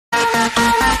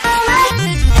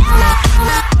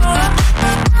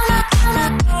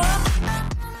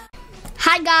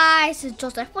guys, it's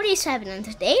Joseph47 and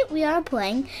today we are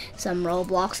playing some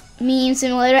Roblox Meme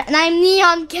Simulator and I'm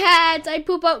Neon Cat! I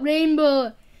poop out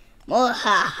rainbow! Oh,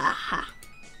 ha ha ha.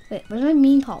 Wait, where's my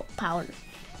meme power?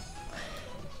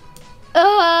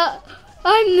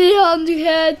 I'm Neon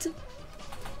Cat!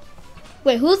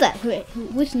 Wait, who's that? Wait,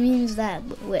 which meme is that?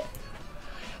 Wait,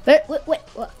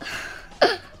 what?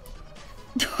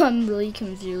 I'm really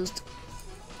confused.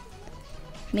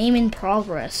 Meme in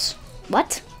progress.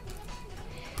 What?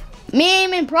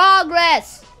 Meme in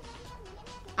progress!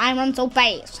 I run so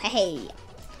fast. Hey.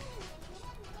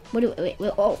 Wait.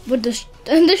 Oh, with the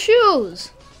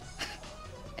shoes.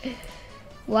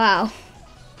 Wow.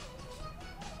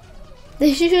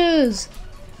 The shoes.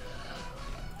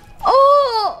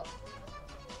 Oh!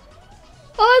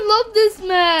 I love this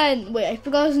man. Wait, I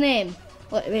forgot his name.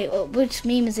 Wait, which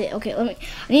meme is it? Okay, I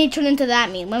need to turn into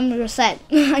that meme. Let me reset.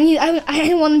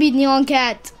 I want to be Neon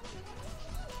Cat.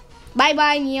 Bye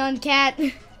bye, Neon Cat.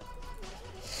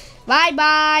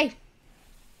 Bye.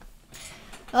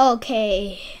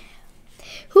 Okay.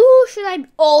 Who should I be?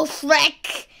 Oh,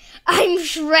 Shrek. I'm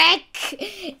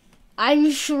Shrek. I'm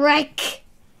Shrek.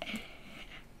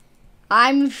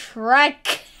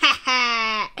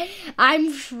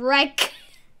 I'm Shrek.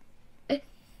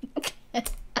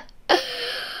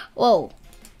 Whoa.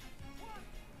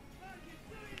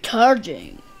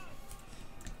 Charging.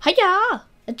 Hiya.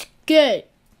 It's good.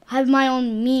 I have my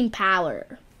own meme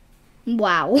power.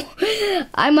 Wow.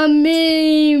 I'm a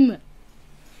meme.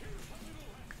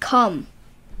 Come.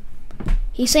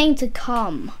 He's saying to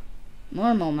come.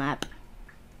 Normal map.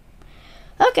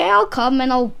 Okay, I'll come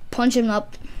and I'll punch him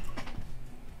up.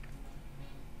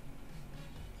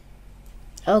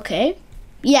 Okay.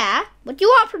 Yeah, what do you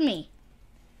want from me?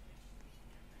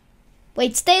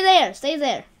 Wait, stay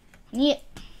there. Yeah.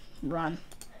 Run.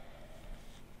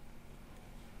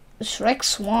 Shrek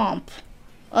swamp.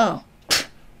 Oh.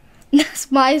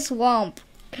 That's my swamp.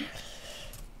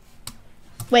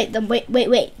 Wait,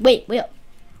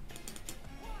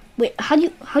 how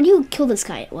do you kill this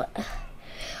guy? What?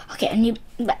 Okay, I need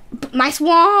my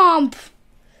swamp.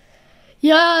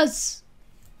 Yes.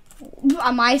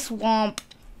 My swamp.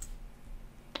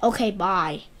 Okay,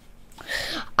 bye.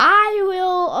 I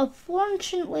will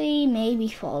unfortunately maybe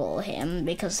follow him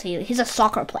because he's a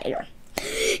soccer player.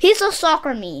 He's a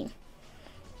soccer meme.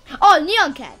 Oh,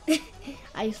 Neon Cat.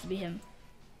 I used to be him.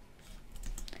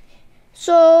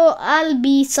 So I'll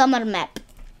be summer map.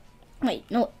 Wait,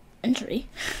 no, entry.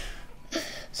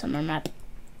 Summer map.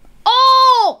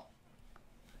 Oh!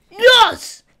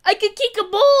 Yes! I can kick a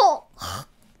ball!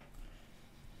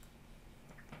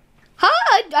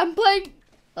 Hi, I'm playing.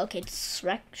 Okay,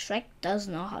 Shrek does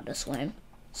know how to swim.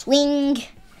 Swing.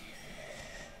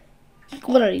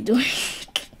 What are you doing?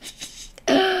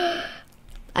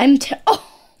 I'm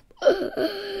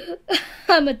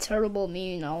a terrible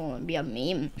meme. I don't want to be a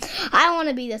meme. I want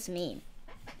to be this meme.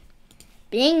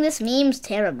 Being this meme's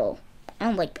terrible. I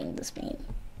don't like being this meme.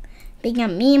 Being a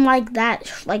meme like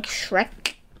that, like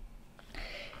Shrek.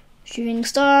 Shooting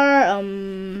star.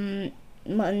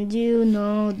 Mandu,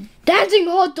 no. Dancing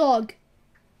hot dog.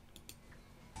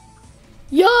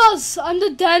 Yes, I'm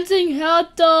the dancing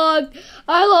hot dog.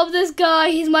 I love this guy.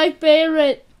 He's my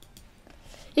favorite.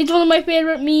 He's one of my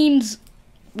favorite memes.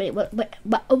 Wait, what?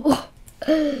 Oh.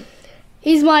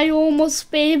 He's my almost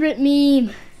favorite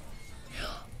meme.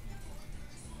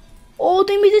 Oh,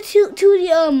 they made a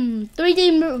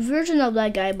 3D version of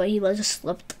that guy, but he just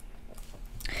slipped.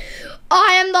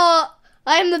 I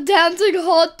am the dancing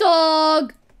hot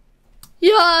dog.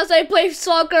 Yes, I play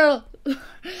soccer,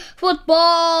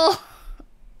 football.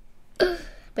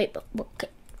 Wait, okay.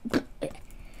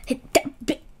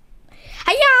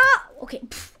 Hiya! Okay.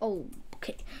 Oh,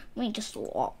 okay. Let me just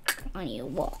walk. I need to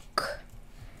walk.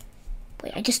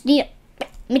 Wait, I just need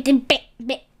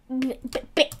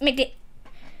it.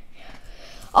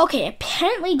 Okay,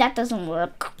 apparently that doesn't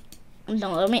work.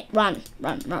 No, let me run.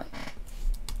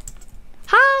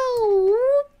 How?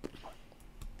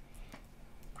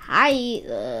 Hi.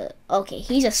 Okay,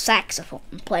 he's a saxophone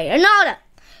player. Not a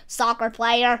soccer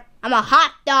player. I'm a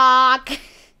hot dog.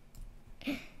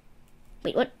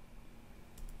 Wait, what?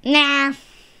 Nah.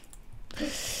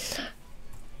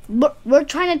 We're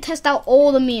trying to test out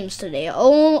all the memes today.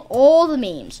 All the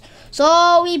memes.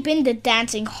 So we've been the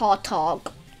dancing hot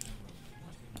dog.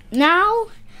 Now,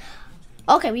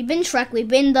 okay, we've been Shrek. We've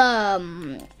been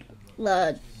the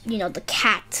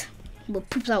cat who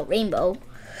poops out rainbow.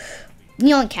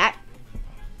 Neon Cat.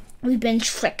 We've been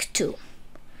Shrek too.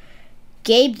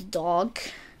 Gabe the dog.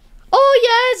 Oh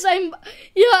yes,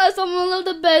 I'm one of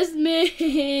the best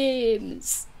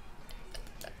memes.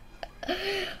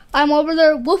 I'm over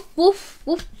there. Woof, woof,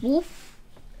 woof, woof.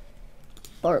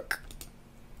 Bark.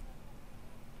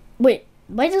 Wait,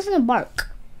 why doesn't it bark?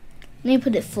 Let me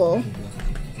put it full.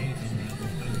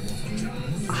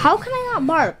 How can I not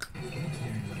bark?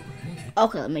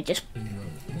 Okay, let me just...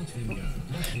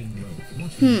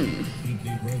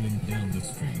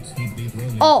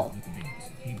 Oh!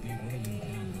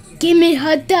 Give me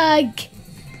hot dog!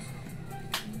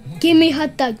 Give me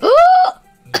hot dog! Oh!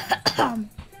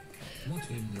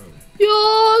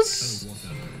 Yes!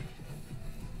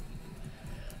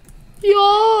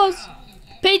 Yes!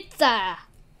 Pizza!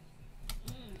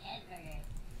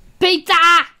 Pizza!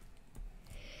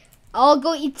 I'll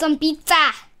go eat some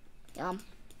pizza. Yum.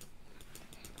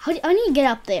 I need to get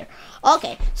up there.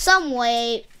 Okay, some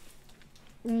way.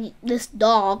 This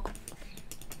dog.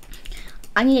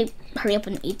 I need to hurry up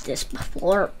and eat this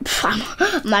before.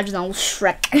 Imagine I was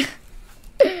Shrek.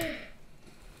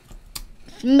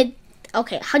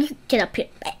 Okay, how do you get up here?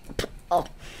 Oh.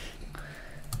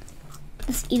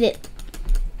 Let's eat it.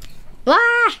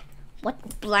 Blah!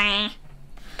 What? Blah.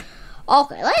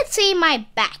 Okay, let's see my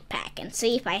backpack and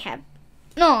see if I have...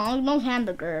 No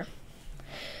hamburger.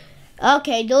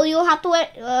 Okay, you'll have to wait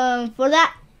for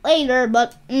that later,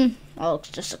 but I'll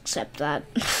just accept that.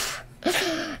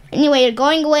 Anyway, you're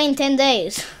going away in 10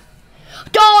 days.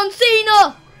 John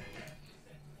Cena!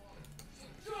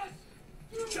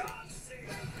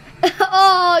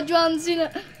 Oh, John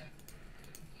Cena.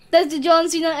 That's the John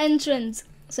Cena entrance.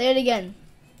 Say it again.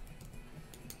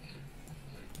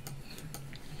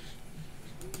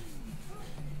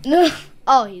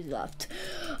 Oh, he's left.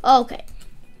 Okay.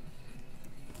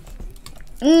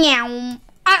 Meow.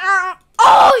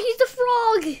 Oh, he's the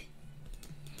frog.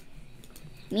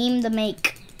 Meme the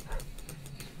make.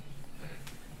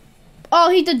 Oh,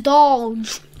 he's the dog.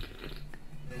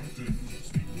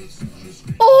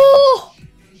 Oh,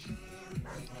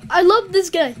 I love this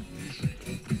guy.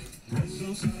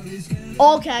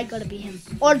 Okay, I gotta be him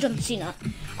or John Cena.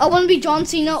 I want to be John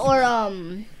Cena or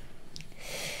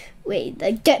Wait,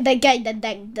 that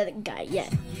guy, yeah.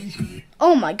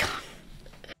 Oh my god.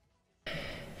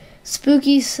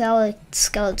 Spooky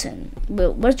skeleton.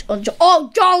 Wait, where's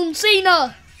oh, John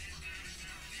Cena!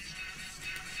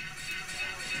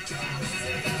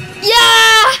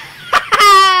 Yeah!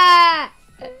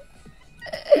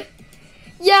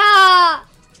 Yeah!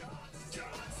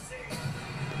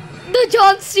 The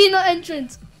John Cena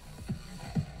entrance.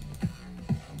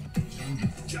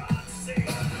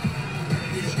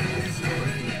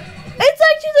 It's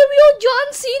actually the real John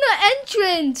Cena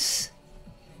entrance.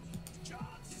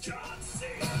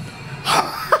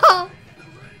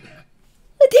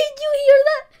 Did you hear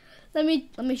that? Let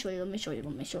me show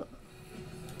you.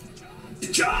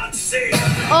 John Cena.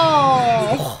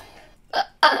 Oh.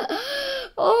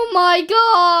 Oh my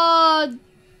god.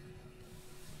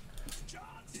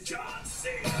 John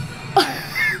Cena.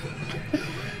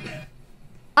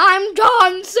 I'm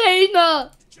John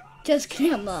Cena. Just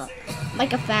kidding, I'm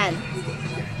like a fan.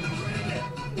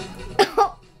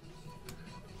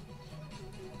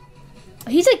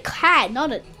 He's a cat,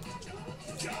 not a...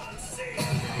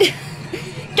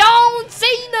 John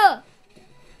Cena!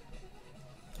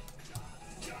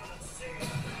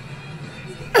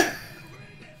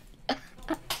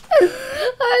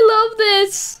 I love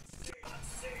this.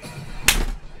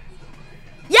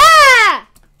 Yeah!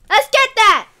 Let's get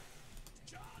that!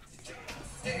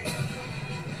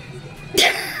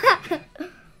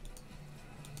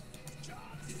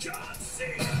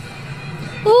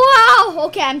 Wow!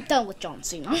 Okay, I'm done with John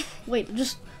Cena. Wait,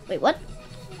 what?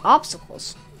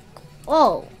 Obstacles.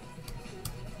 Oh.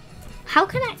 How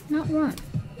can I not run?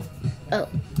 Oh.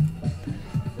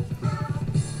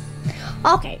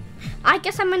 Okay. I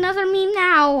guess I'm another meme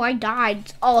now. I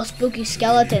died. Oh, spooky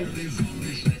skeleton.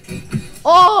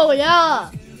 Oh,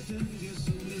 yeah.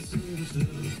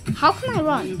 How can I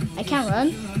run? I can't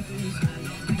run.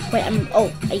 Wait,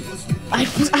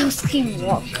 I was thinking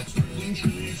walk.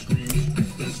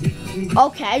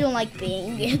 Okay, I don't like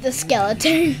being the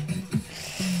skeleton.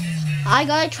 I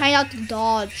gotta try not to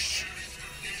dodge.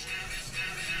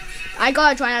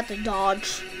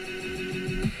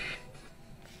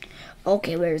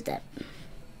 Okay, where is that?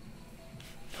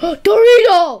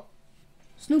 Dorito!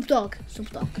 Snoop Dogg.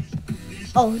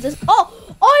 Oh, this.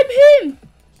 Oh, I'm him!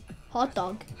 Hot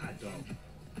dog.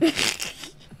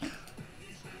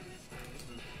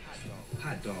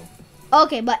 Hot dog.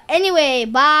 Okay, but anyway,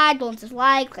 bye. Don't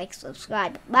dislike,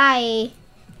 subscribe. Bye.